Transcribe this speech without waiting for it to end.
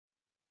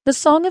The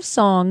Song of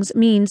Songs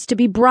means to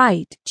be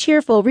bright,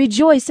 cheerful,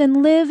 rejoice,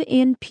 and live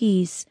in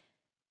peace.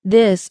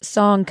 This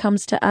song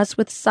comes to us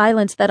with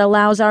silence that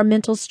allows our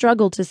mental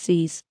struggle to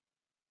cease.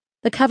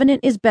 The covenant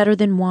is better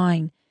than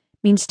wine,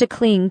 means to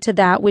cling to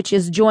that which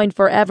is joined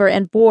forever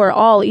and for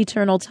all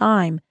eternal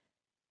time.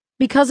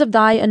 Because of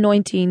thy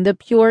anointing, the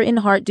pure in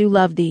heart do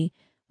love thee.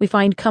 We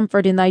find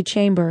comfort in thy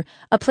chamber,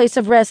 a place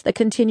of rest that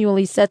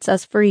continually sets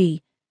us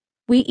free.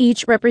 We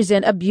each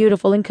represent a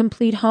beautiful and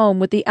complete home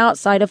with the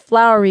outside of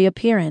flowery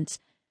appearance.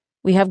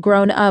 We have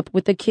grown up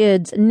with the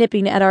kids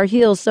nipping at our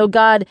heels, so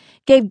God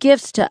gave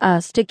gifts to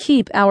us to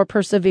keep our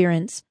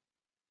perseverance.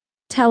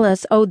 Tell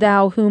us, O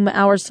thou whom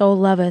our soul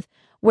loveth,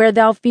 where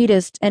thou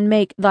feedest and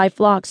make thy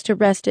flocks to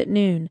rest at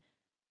noon.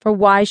 For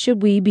why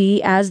should we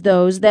be as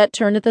those that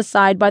turneth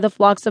aside by the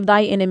flocks of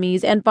thy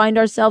enemies and find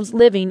ourselves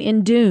living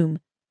in doom?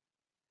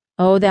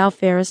 O thou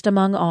fairest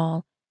among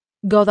all,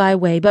 go thy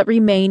way, but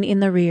remain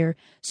in the rear,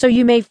 so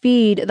you may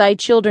feed thy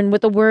children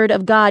with the word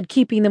of God,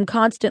 keeping them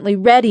constantly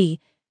ready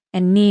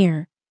and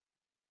near.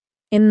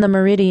 In the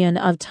meridian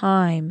of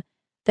time,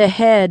 the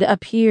head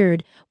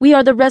appeared. We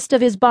are the rest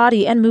of his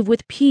body and move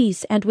with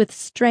peace and with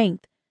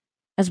strength.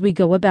 As we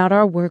go about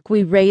our work,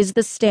 we raise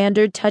the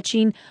standard,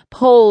 touching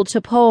pole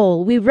to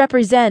pole. We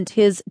represent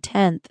his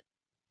 10th.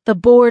 The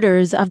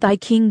borders of thy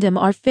kingdom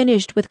are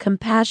finished with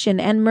compassion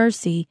and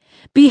mercy.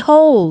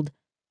 Behold!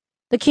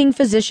 The King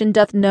Physician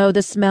doth know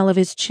the smell of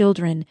his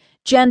children,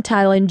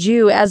 Gentile and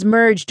Jew as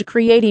merged,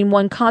 creating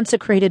one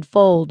consecrated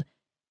fold.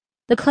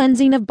 The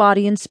cleansing of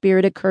body and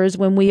spirit occurs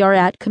when we are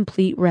at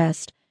complete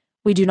rest.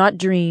 We do not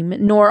dream,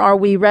 nor are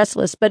we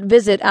restless, but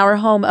visit our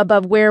home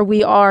above where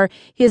we are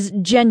his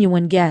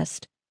genuine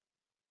guest.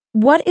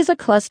 What is a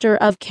cluster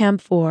of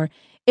camphor,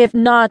 if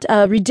not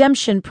a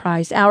redemption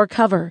price, our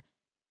cover?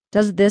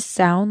 Does this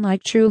sound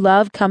like true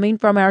love coming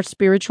from our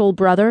spiritual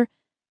brother?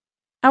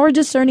 Our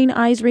discerning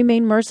eyes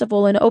remain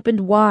merciful and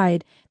opened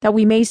wide, that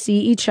we may see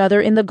each other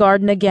in the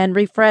garden again,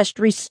 refreshed,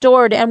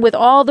 restored, and with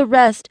all the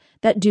rest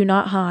that do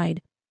not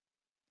hide.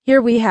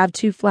 Here we have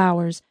 2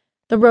 flowers,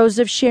 the rose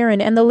of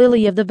Sharon and the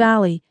lily of the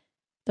valley.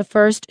 The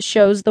first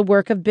shows the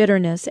work of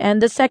bitterness,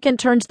 and the second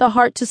turns the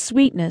heart to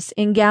sweetness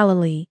in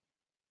Galilee.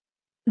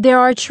 There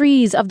are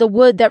trees of the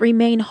wood that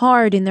remain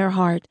hard in their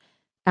heart.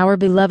 Our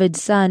beloved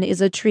Son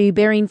is a tree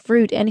bearing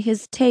fruit, and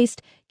his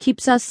taste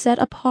keeps us set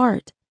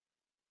apart.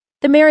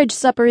 The marriage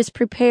supper is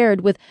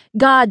prepared with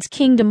God's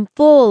kingdom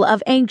full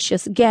of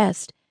anxious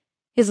guests.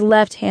 His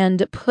left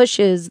hand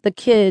pushes the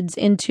kids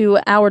into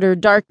outer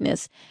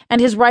darkness,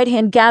 and his right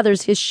hand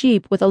gathers his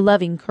sheep with a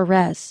loving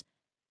caress.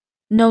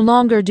 No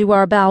longer do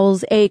our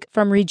bowels ache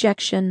from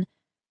rejection,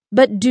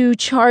 but do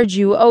charge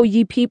you, O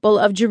ye people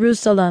of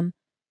Jerusalem,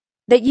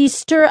 that ye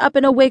stir up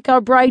and awake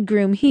our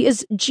bridegroom. He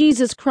is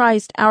Jesus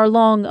Christ, our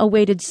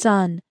long-awaited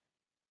Son.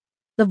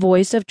 The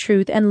voice of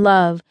truth and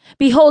love.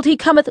 Behold, he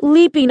cometh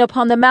leaping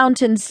upon the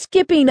mountains,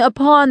 skipping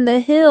upon the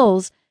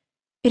hills.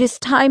 It is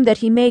time that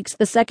he makes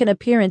the second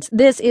appearance.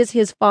 This is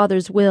his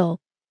Father's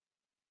will.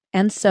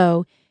 And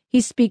so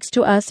he speaks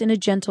to us in a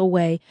gentle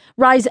way.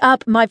 Rise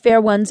up, my fair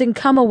ones, and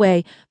come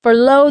away, for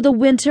lo, the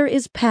winter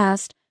is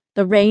past,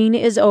 the rain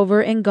is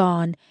over and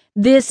gone.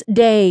 This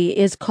day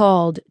is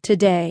called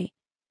today.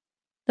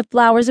 The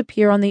flowers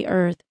appear on the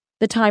earth.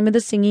 The time of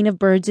the singing of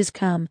birds is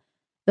come.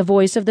 The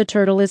voice of the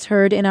turtle is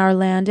heard in our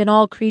land, and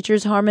all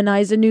creatures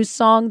harmonize a new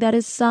song that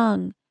is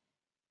sung.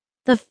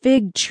 The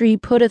fig tree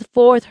putteth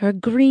forth her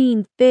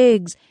green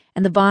figs,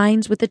 and the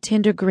vines with the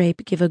tender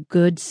grape give a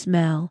good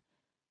smell.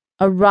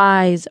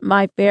 Arise,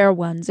 my fair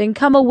ones, and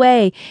come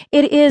away.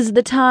 It is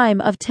the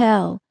time of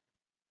tell.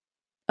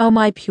 O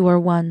my pure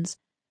ones,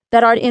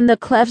 that art in the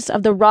clefts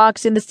of the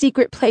rocks, in the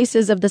secret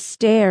places of the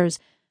stairs,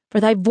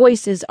 for thy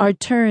voices are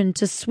turned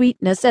to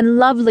sweetness and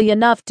lovely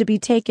enough to be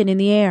taken in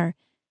the air.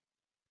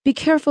 Be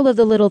careful of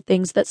the little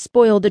things that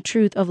spoil the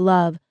truth of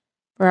love,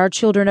 for our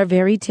children are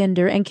very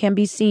tender and can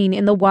be seen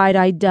in the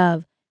wide-eyed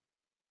dove.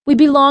 We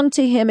belong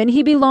to him, and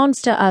he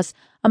belongs to us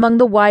among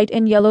the white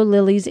and yellow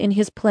lilies in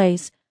his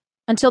place,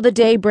 until the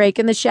day break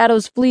and the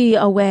shadows flee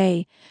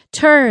away.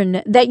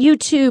 Turn, that you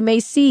too may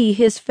see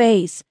his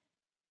face.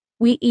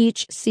 We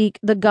each seek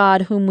the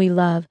God whom we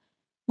love.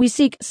 We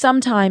seek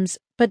sometimes,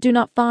 but do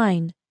not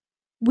find.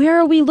 Where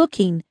are we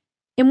looking?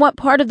 In what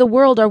part of the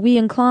world are we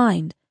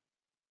inclined?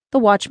 The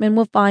watchman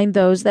will find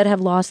those that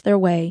have lost their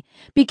way.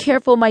 Be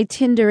careful, my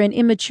tender and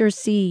immature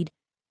seed.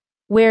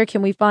 Where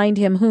can we find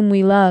him whom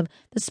we love?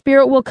 The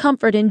Spirit will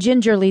comfort and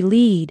gingerly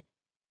lead.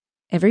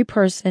 Every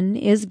person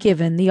is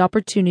given the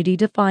opportunity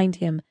to find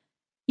him.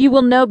 You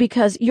will know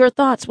because your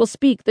thoughts will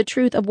speak the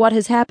truth of what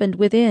has happened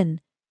within.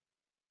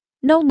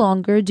 No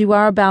longer do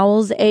our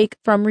bowels ache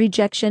from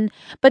rejection,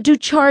 but do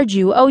charge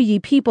you, O ye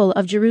people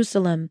of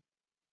Jerusalem.